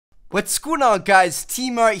What's going on, guys?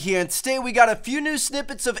 T-Mart here, and today we got a few new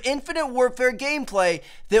snippets of Infinite Warfare gameplay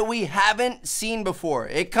that we haven't seen before.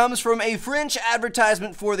 It comes from a French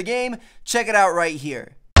advertisement for the game. Check it out right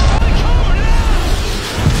here.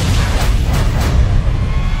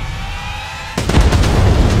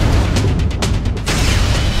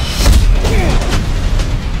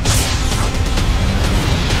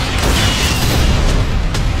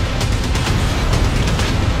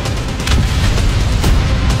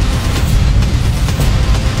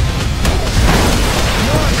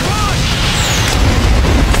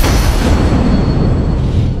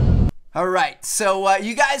 Alright, so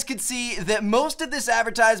you guys could see that most of this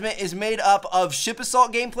advertisement is made up of ship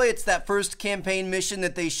assault gameplay. It's that first campaign mission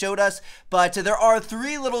that they showed us, but there are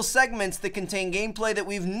 3 little segments that contain gameplay that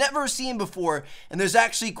we've never seen before, and there's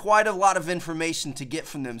actually quite a lot of information to get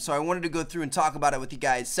from them, so I wanted to go through and talk about it with you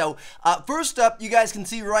guys. So first up, you guys can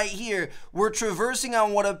see right here, we're traversing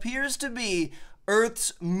on what appears to be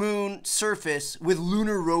Earth's moon surface with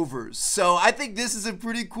lunar rovers. So I think this is a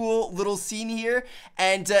pretty cool little scene here,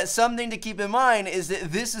 and something to keep in mind is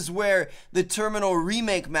that this is where the Terminal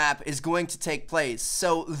remake map is going to take place.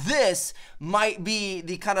 So this might be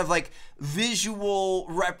the kind of like visual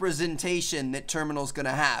representation that Terminal's gonna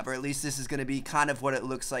have, or at least this is gonna be kind of what it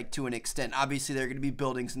looks like to an extent. Obviously there are gonna be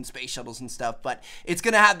buildings and space shuttles and stuff, but it's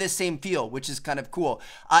gonna have this same feel, which is kind of cool.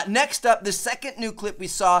 Next up, the second new clip we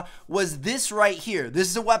saw was this right here. This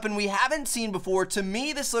is a weapon we haven't seen before. To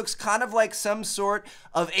me, this looks kind of like some sort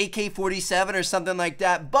of AK-47 or something like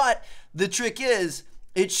that, but the trick is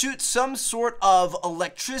it shoots some sort of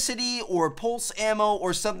electricity or pulse ammo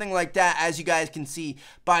or something like that, as you guys can see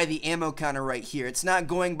by the ammo counter right here. It's not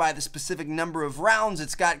going by the specific number of rounds.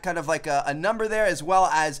 It's got kind of like a number there, as well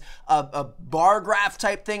as a bar graph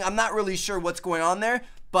type thing. I'm not really sure what's going on there,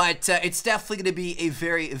 but it's definitely going to be a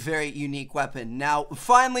very, very unique weapon. Now,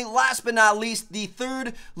 finally, last but not least, the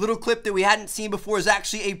third little clip that we hadn't seen before is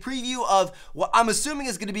actually a preview of what I'm assuming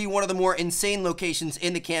is going to be one of the more insane locations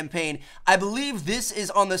in the campaign. I believe this is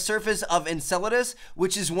on the surface of Enceladus,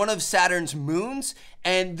 which is one of Saturn's moons,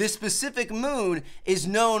 and this specific moon is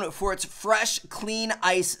known for its fresh, clean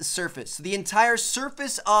ice surface. So the entire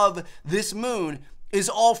surface of this moon is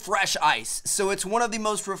all fresh ice. So it's one of the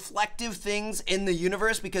most reflective things in the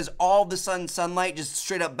universe because all the sunlight just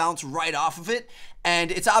straight up bounce right off of it. And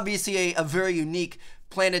it's obviously a very unique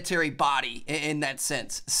planetary body in that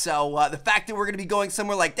sense. So the fact that we're going to be going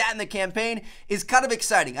somewhere like that in the campaign is kind of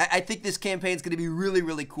exciting. I think this campaign is going to be really,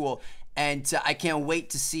 really cool. And I can't wait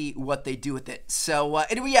to see what they do with it. So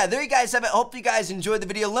anyway, yeah, there you guys have it. Hope you guys enjoyed the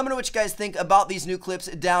video. Let me know what you guys think about these new clips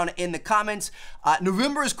down in the comments.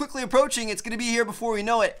 November is quickly approaching. It's going to be here before we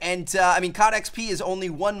know it. And I mean, COD XP is only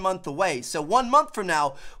 1 month away. So 1 month from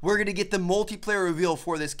now, we're going to get the multiplayer reveal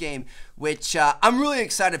for this game, which I'm really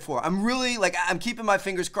excited for. I'm keeping my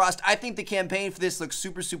fingers crossed. I think the campaign for this looks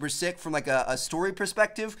super, super sick from like a story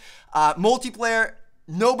perspective. Multiplayer,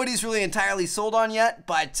 nobody's really entirely sold on yet,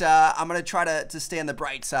 but I'm going to try to stay on the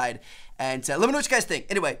bright side. And let me know what you guys think.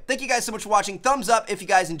 Anyway, thank you guys so much for watching. Thumbs up if you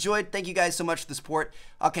guys enjoyed. Thank you guys so much for the support.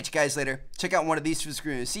 I'll catch you guys later. Check out one of these for the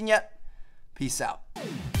screen. Seen yet? Peace out.